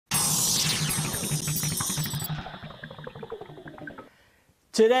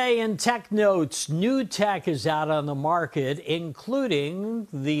Today in Tech Notes, new tech is out on the market, including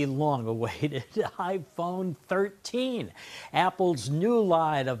the long-awaited iPhone 13. Apple's new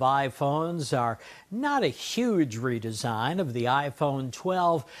line of iPhones are not a huge redesign of the iPhone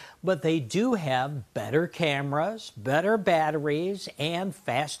 12, but they do have better cameras, better batteries, and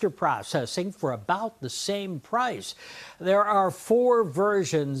faster processing for about the same price. There are 4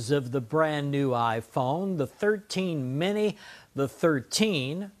 versions of the brand new iPhone: the 13 mini, the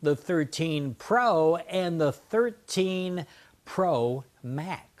 13, the 13 Pro, and the 13 Pro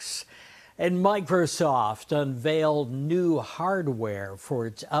Max. And Microsoft unveiled new hardware for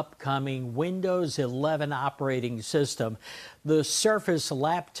its upcoming Windows 11 operating system. The Surface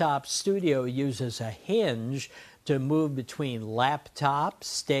Laptop Studio uses a hinge to move between laptop,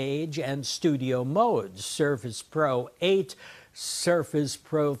 stage, and studio modes. Surface Pro 8, Surface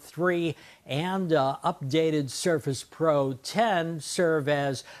Pro 3, and updated Surface Pro 10 serve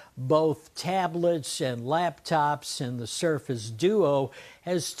as both tablets and laptops, and the Surface Duo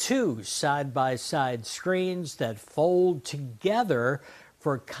has 2 side-by-side screens that fold together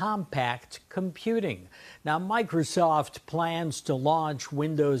for compact computing. Now, Microsoft plans to launch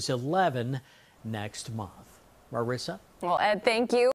Windows 11 next month. Marissa? Well, Ed, thank you.